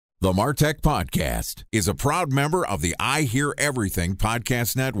The MarTech Podcast is a proud member of the I Hear Everything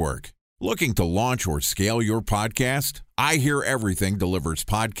Podcast Network. Looking to launch or scale your podcast? I Hear Everything delivers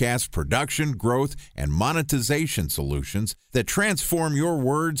podcast production, growth, and monetization solutions that transform your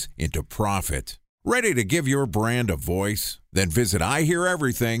words into profit. Ready to give your brand a voice? Then visit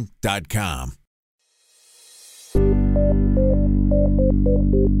iheareverything.com.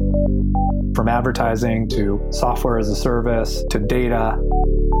 From advertising to software as a service to data.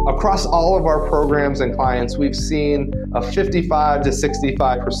 Across all of our programs and clients, we've seen a 55 to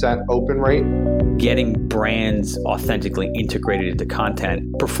 65% open rate. Getting brands authentically integrated into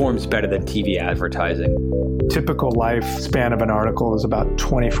content performs better than TV advertising. Typical lifespan of an article is about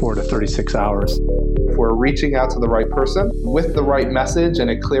 24 to 36 hours. If we're reaching out to the right person with the right message and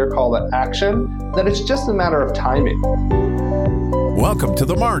a clear call to action, then it's just a matter of timing. Welcome to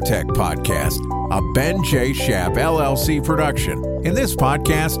the MarTech Podcast, a Ben J. Schaap LLC production. In this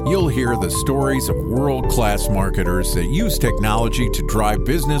podcast, you'll hear the stories of world-class marketers that use technology to drive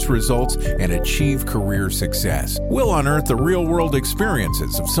business results and achieve career success. We'll unearth the real-world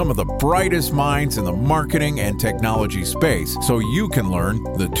experiences of some of the brightest minds in the marketing and technology space so you can learn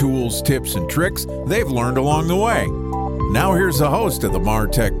the tools, tips, and tricks they've learned along the way. Now here's the host of the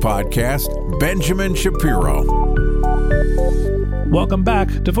MarTech Podcast, Benjamin Shapiro. Welcome back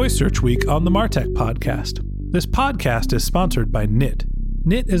to Voice Search Week on the MarTech Podcast. This podcast is sponsored by Knit.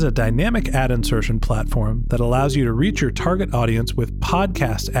 Knit is a dynamic ad insertion platform that allows you to reach your target audience with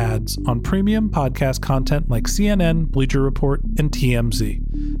podcast ads on premium podcast content like CNN, Bleacher Report, and TMZ.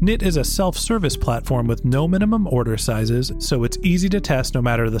 Knit is a self-service platform with no minimum order sizes, so it's easy to test no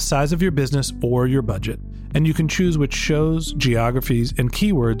matter the size of your business or your budget. And you can choose which shows, geographies, and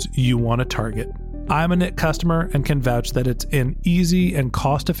keywords you want to target. I'm a Knit customer and can vouch that it's an easy and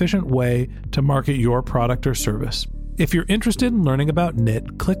cost-efficient way to market your product or service. If you're interested in learning about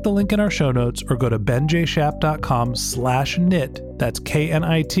Knit, click the link in our show notes or go to benjschaap.com/knit, that's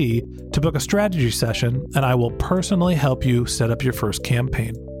K-N-I-T, to book a strategy session, and I will personally help you set up your first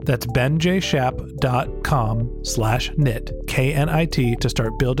campaign. That's benjschaap.com/knit, K-N-I-T, to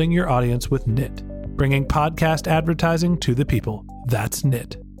start building your audience with Knit. Bringing podcast advertising to the people. That's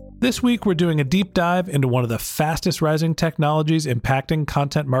Knit. This week, we're doing a deep dive into one of the fastest rising technologies impacting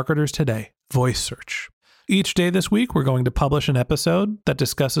content marketers today, voice search. Each day this week, we're going to publish an episode that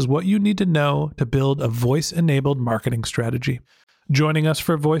discusses what you need to know to build a voice-enabled marketing strategy. Joining us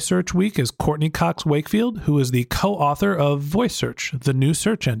for Voice Search Week is Courtney Cox Wakefield, who is the co-author of Voice Search, the new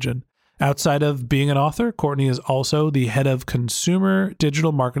search engine. Outside of being an author, Courtney is also the head of consumer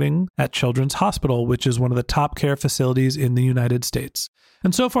digital marketing at Children's Hospital, which is one of the top care facilities in the United States.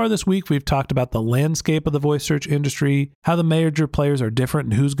 And so far this week, we've talked about the landscape of the voice search industry, how the major players are different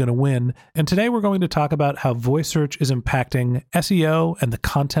and who's going to win. And today we're going to talk about how voice search is impacting SEO and the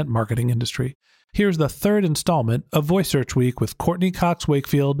content marketing industry. Here's the third installment of Voice Search Week with Courtney Cox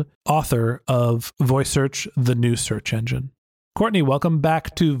Wakefield, author of Voice Search, the new search engine. Courtney, welcome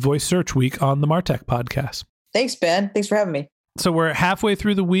back to Voice Search Week on the MarTech Podcast. Thanks, Ben. Thanks for having me. So we're halfway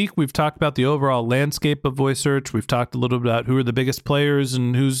through the week. We've talked about the overall landscape of voice search. We've talked a little bit about who are the biggest players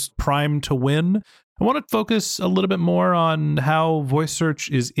and who's primed to win. I want to focus a little bit more on how voice search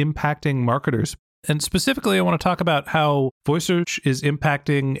is impacting marketers. And specifically, I want to talk about how voice search is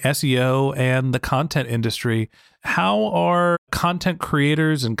impacting SEO and the content industry. How are content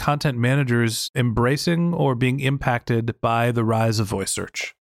creators and content managers embracing or being impacted by the rise of voice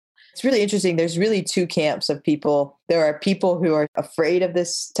search? It's really interesting. There's really two camps of people. There are people who are afraid of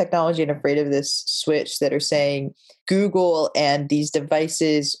this technology and afraid of this switch that are saying Google and these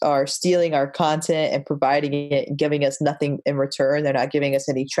devices are stealing our content and providing it and giving us nothing in return. They're not giving us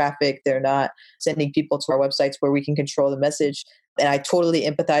any traffic. They're not sending people to our websites where we can control the message. And I totally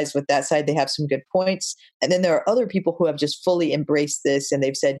empathize with that side. They have some good points. And then there are other people who have just fully embraced this and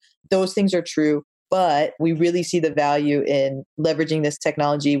they've said, those things are true. But we really see the value in leveraging this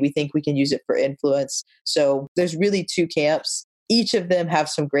technology. We think we can use it for influence. So there's really two camps. Each of them have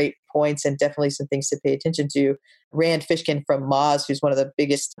some great points and definitely some things to pay attention to. Rand Fishkin from Moz, who's one of the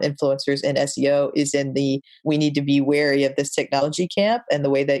biggest influencers in SEO, is in the we need to be wary of this technology camp and the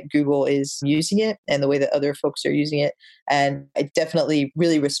way that Google is using it and the way that other folks are using it. And I definitely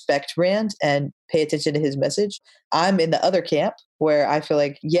really respect Rand and pay attention to his message. I'm in the other camp where I feel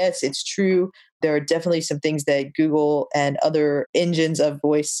like, yes, it's true. There are definitely some things that Google and other engines of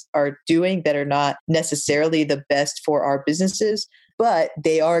voice are doing that are not necessarily the best for our businesses, but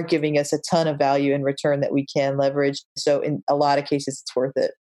they are giving us a ton of value in return that we can leverage. So in a lot of cases, it's worth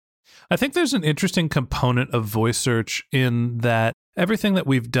it. I think there's an interesting component of voice search in that Everything that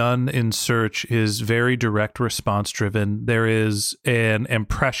we've done in search is very direct response driven. There is an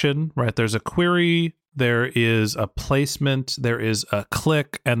impression, right? There's a query, there is a placement, there is a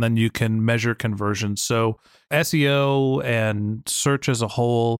click, and then you can measure conversion. So SEO and search as a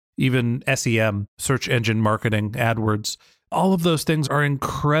whole, even SEM, search engine marketing, AdWords, all of those things are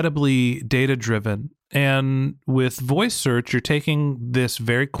incredibly data driven. And with voice search, you're taking this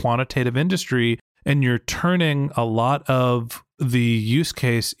very quantitative industry and you're turning a lot of the use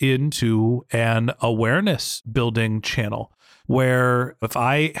case into an awareness building channel, where if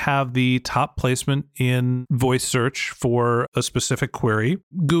I have the top placement in voice search for a specific query,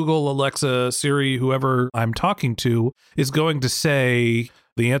 Google, Alexa, Siri, whoever I'm talking to is going to say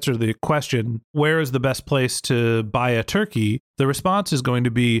the answer to the question, where is the best place to buy a turkey? The response is going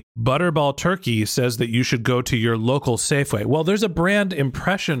to be, Butterball Turkey says that you should go to your local Safeway. Well, there's a brand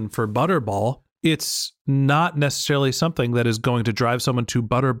impression for Butterball. It's not necessarily something that is going to drive someone to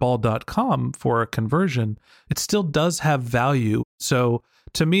butterball.com for a conversion. It still does have value. So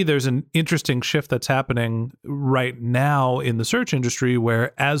to me, there's an interesting shift that's happening right now in the search industry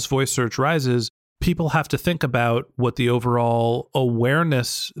where as voice search rises, people have to think about what the overall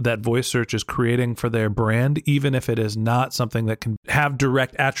awareness that voice search is creating for their brand, even if it is not something that can have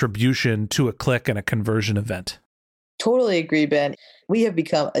direct attribution to a click and a conversion event. Totally agree, Ben. We have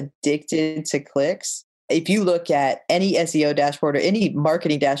become addicted to clicks. If you look at any SEO dashboard or any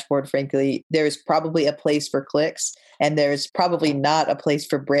marketing dashboard, frankly, there's probably a place for clicks and there's probably not a place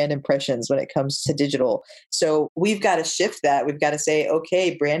for brand impressions when it comes to digital. So we've got to shift that. We've got to say,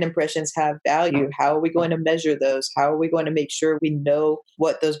 okay, brand impressions have value. How are we going to measure those? How are we going to make sure we know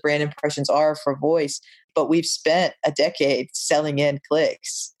what those brand impressions are for voice? But we've spent a decade selling in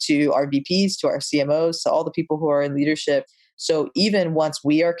clicks to our VPs, to our CMOs, to all the people who are in leadership. So even once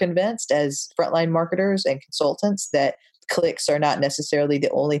we are convinced as frontline marketers and consultants that clicks are not necessarily the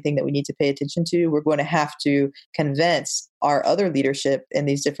only thing that we need to pay attention to, we're going to have to convince our other leadership in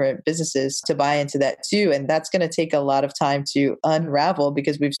these different businesses to buy into that too. And that's going to take a lot of time to unravel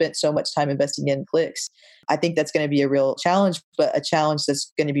because we've spent so much time investing in clicks. I think that's going to be a real challenge, but a challenge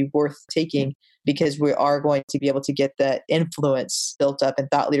that's going to be worth taking because we are going to be able to get that influence built up and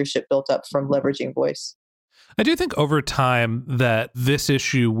thought leadership built up from leveraging voice. I do think over time that this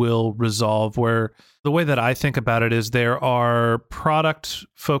issue will resolve, where the way that I think about it is there are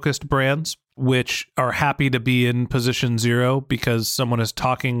product-focused brands which are happy to be in position zero because someone is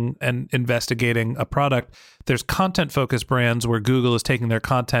talking and investigating a product. There's content-focused brands where Google is taking their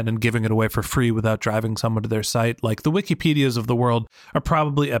content and giving it away for free without driving someone to their site. Like the Wikipedias of the world are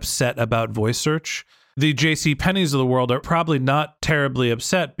probably upset about voice search. The JCPenney's of the world are probably not terribly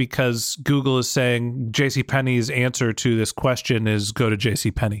upset because Google is saying JCPenney's answer to this question is go to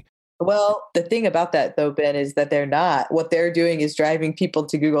JCPenney. Well, the thing about that, though, Ben, is that they're not. What they're doing is driving people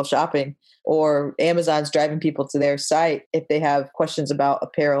to Google Shopping, or Amazon's driving people to their site if they have questions about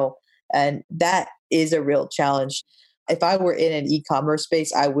apparel. And that is a real challenge. If I were in an e-commerce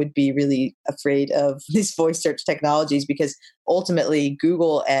space, I would be really afraid of these voice search technologies because ultimately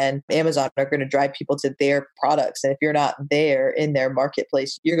Google and Amazon are going to drive people to their products. And if you're not there in their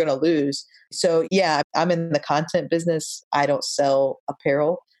marketplace, you're going to lose. So yeah, I'm in the content business. I don't sell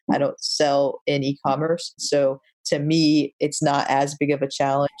apparel. I don't sell in e-commerce. So to me, it's not as big of a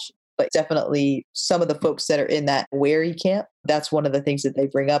challenge. But definitely some of the folks that are in that wary camp, that's one of the things that they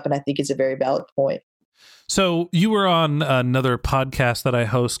bring up. And I think it's a very valid point. So you were on another podcast that I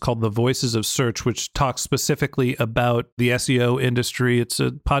host called The Voices of Search, which talks specifically about the SEO industry. It's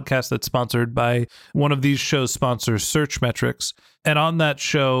a podcast that's sponsored by one of these shows sponsors, Searchmetrics. And on that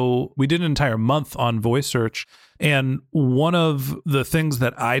show, we did an entire month on voice search. And one of the things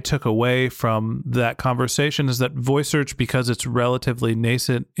that I took away from that conversation is that voice search, because it's relatively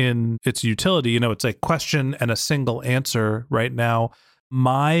nascent in its utility, it's a question and a single answer right now.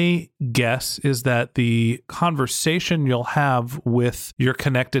 My guess is that the conversation you'll have with your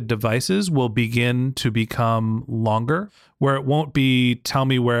connected devices will begin to become longer, where it won't be, tell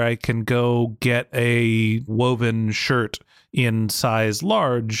me where I can go get a woven shirt in size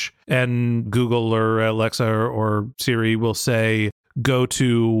large, and Google or Alexa or Siri will say, go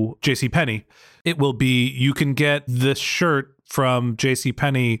to JCPenney. It will be, you can get this shirt from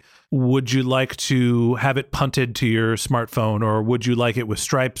JCPenney. Would you like to have it punted to your smartphone, or would you like it with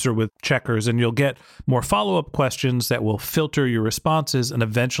stripes or with checkers? And you'll get more follow-up questions that will filter your responses and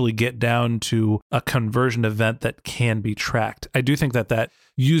eventually get down to a conversion event that can be tracked. I do think that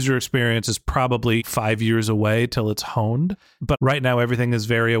user experience is probably 5 years away till it's honed. But right now, everything is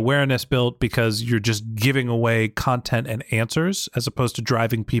very awareness built because you're just giving away content and answers as opposed to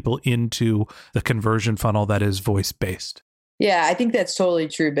driving people into the conversion funnel that is voice-based. Yeah, I think that's totally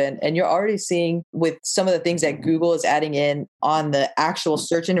true, Ben. And you're already seeing with some of the things that Google is adding in on the actual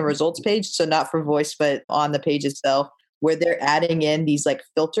search engine results page. So not for voice, but on the page itself, where they're adding in these like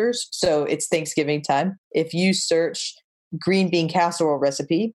filters. So it's Thanksgiving time. If you search green bean casserole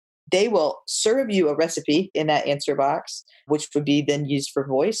recipe, they will serve you a recipe in that answer box, which would be then used for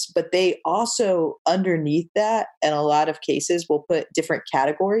voice. But they also, underneath that, in a lot of cases, will put different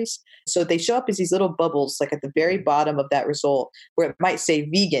categories. So they show up as these little bubbles, like at the very bottom of that result, where it might say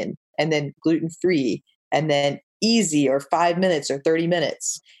vegan and then gluten-free and then easy or 5 minutes or 30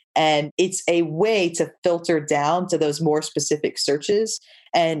 minutes. And it's a way to filter down to those more specific searches.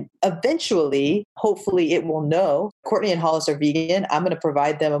 And eventually, hopefully it will know Courtney and Hollis are vegan. I'm going to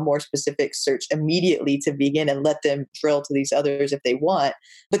provide them a more specific search immediately to vegan and let them drill to these others if they want.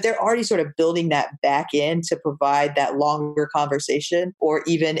 But they're already sort of building that back in to provide that longer conversation or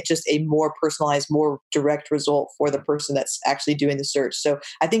even just a more personalized, more direct result for the person that's actually doing the search. So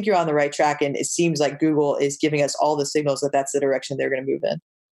I think you're on the right track. And it seems like Google is giving us all the signals that that's the direction they're going to move in.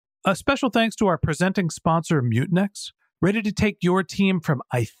 A special thanks to our presenting sponsor, Mutinex. Ready to take your team from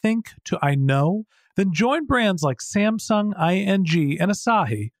I think to I know? Then join brands like Samsung, ING, and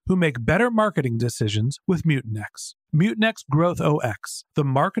Asahi who make better marketing decisions with Mutinex. Mutinex Growth OX, the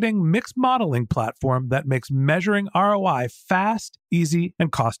marketing mix modeling platform that makes measuring ROI fast, easy,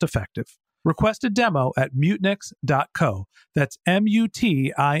 and cost-effective. Request a demo at mutinex.co. That's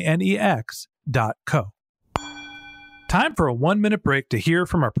MUTINEX.co. Time for a 1-minute break to hear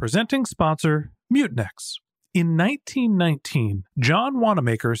from our presenting sponsor, Mutinex. In 1919, John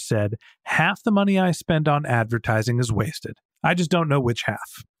Wanamaker said, "Half the money I spend on advertising is wasted. I just don't know which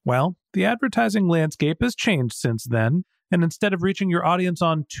half." Well, the advertising landscape has changed since then, and instead of reaching your audience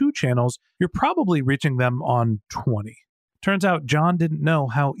on 2 channels, you're probably reaching them on 20. Turns out John didn't know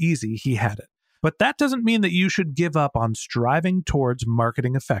how easy he had it. But that doesn't mean that you should give up on striving towards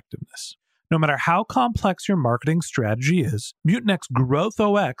marketing effectiveness. No matter how complex your marketing strategy is, Mutinex Growth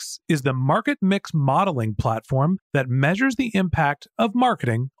OX is the market mix modeling platform that measures the impact of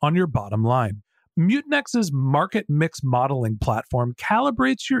marketing on your bottom line. Mutinex's market mix modeling platform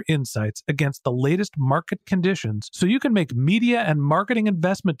calibrates your insights against the latest market conditions so you can make media and marketing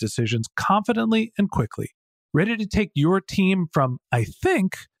investment decisions confidently and quickly. Ready to take your team from I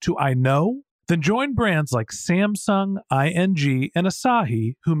think to I know? Then join brands like Samsung, ING, and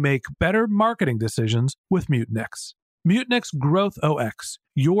Asahi who make better marketing decisions with Mutinex. Mutinex Growth OX.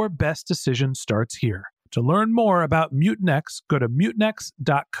 Your best decision starts here. To learn more about Mutinex, go to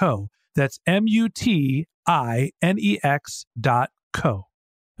mutinex.co. That's MUTINEX.co.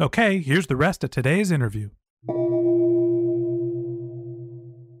 Okay, here's the rest of today's interview.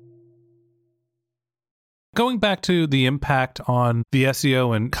 Going back to the impact on the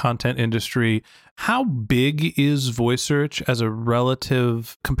SEO and content industry, how big is voice search as a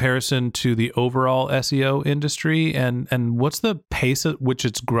relative comparison to the overall SEO industry? And what's the pace at which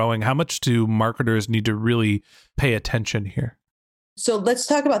it's growing? How much do marketers need to really pay attention here? So let's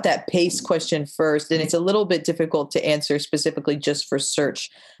talk about that pace question first. And it's a little bit difficult to answer specifically just for search.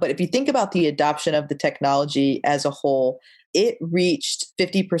 But if you think about the adoption of the technology as a whole, it reached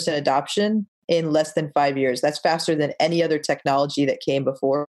 50% adoption in less than 5 years. That's faster than any other technology that came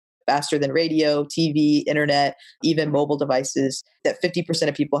before, faster than radio, TV, internet, even mobile devices, that 50%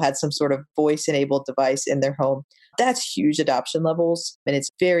 of people had some sort of voice-enabled device in their home. That's huge adoption levels, and it's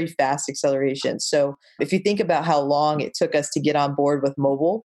very fast acceleration. So if you think about how long it took us to get on board with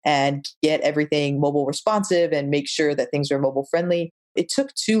mobile and get everything mobile responsive and make sure that things are mobile friendly, it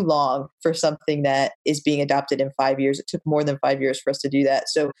took too long for something that is being adopted in 5 years. It took more than 5 years for us to do that.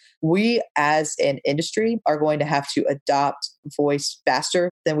 So we as an industry are going to have to adopt voice faster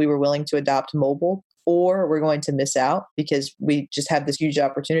than we were willing to adopt mobile, or we're going to miss out because we just have this huge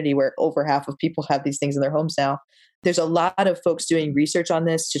opportunity where over half of people have these things in their homes now. There's a lot of folks doing research on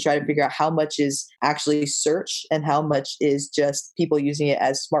this to try to figure out how much is actually search and how much is just people using it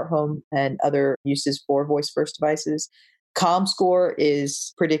as smart home and other uses for voice first devices. ComScore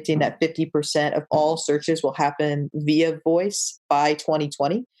is predicting that 50% of all searches will happen via voice by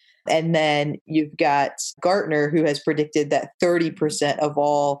 2020. And then you've got Gartner, who has predicted that 30% of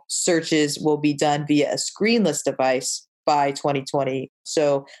all searches will be done via a screenless device by 2020.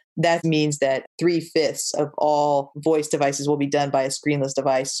 So that means that 3/5 of all voice devices will be done by a screenless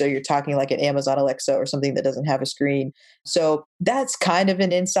device. So you're talking like an Amazon Alexa or something that doesn't have a screen. So that's kind of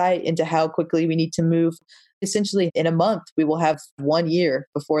an insight into how quickly we need to move. Essentially, in a month, we will have 1 year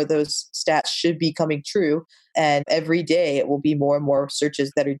before those stats should be coming true. And every day, it will be more and more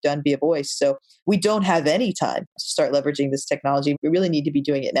searches that are done via voice. So we don't have any time to start leveraging this technology. We really need to be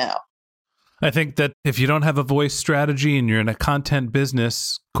doing it now. I think that if you don't have a voice strategy and you're in a content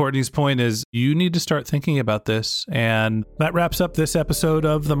business, Courtney's point is you need to start thinking about this. And that wraps up this episode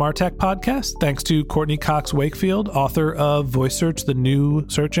of the MarTech podcast. Thanks to Courtney Cox Wakefield, author of Voice Search, the new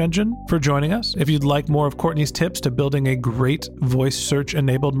search engine, for joining us. If you'd like more of Courtney's tips to building a great voice search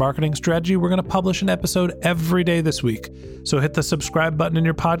enabled marketing strategy, we're going to publish an episode every day this week. So hit the subscribe button in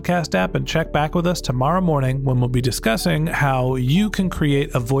your podcast app and check back with us tomorrow morning when we'll be discussing how you can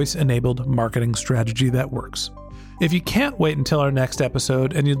create a voice enabled marketing strategy that works. If you can't wait until our next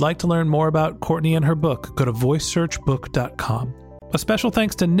episode and you'd like to learn more about Courtney and her book, go to voicesearchbook.com. A special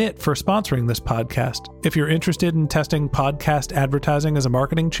thanks to Knit for sponsoring this podcast. If you're interested in testing podcast advertising as a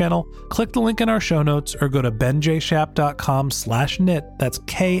marketing channel, click the link in our show notes or go to benjshap.com/knit, that's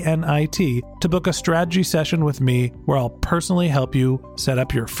KNIT, to book a strategy session with me where I'll personally help you set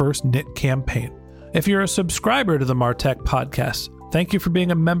up your first Knit campaign. If you're a subscriber to the MarTech podcast, thank you for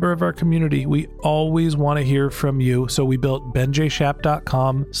being a member of our community. We always want to hear from you, so we built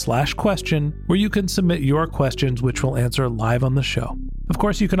benjshap.com/question, where you can submit your questions, which we'll answer live on the show. Of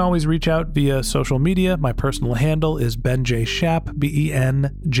course, you can always reach out via social media. My personal handle is benjshap,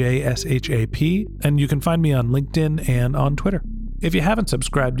 BENJSHAP, and you can find me on LinkedIn and on Twitter. If you haven't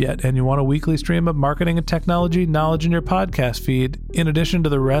subscribed yet and you want a weekly stream of marketing and technology knowledge in your podcast feed, in addition to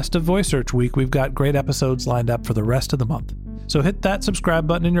the rest of Voice Search Week, we've got great episodes lined up for the rest of the month. So hit that subscribe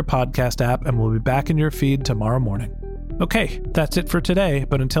button in your podcast app and we'll be back in your feed tomorrow morning. Okay, that's it for today,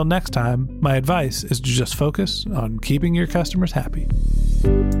 but until next time, my advice is to just focus on keeping your customers happy.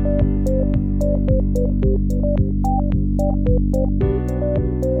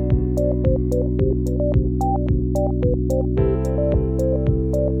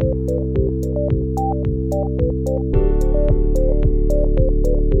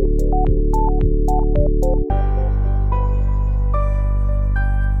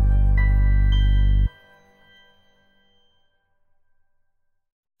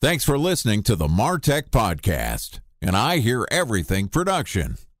 Thanks for listening to the MarTech Podcast, an I Hear Everything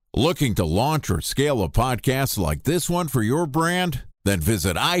production. Looking to launch or scale a podcast like this one for your brand? Then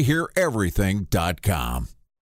visit iheareverything.com.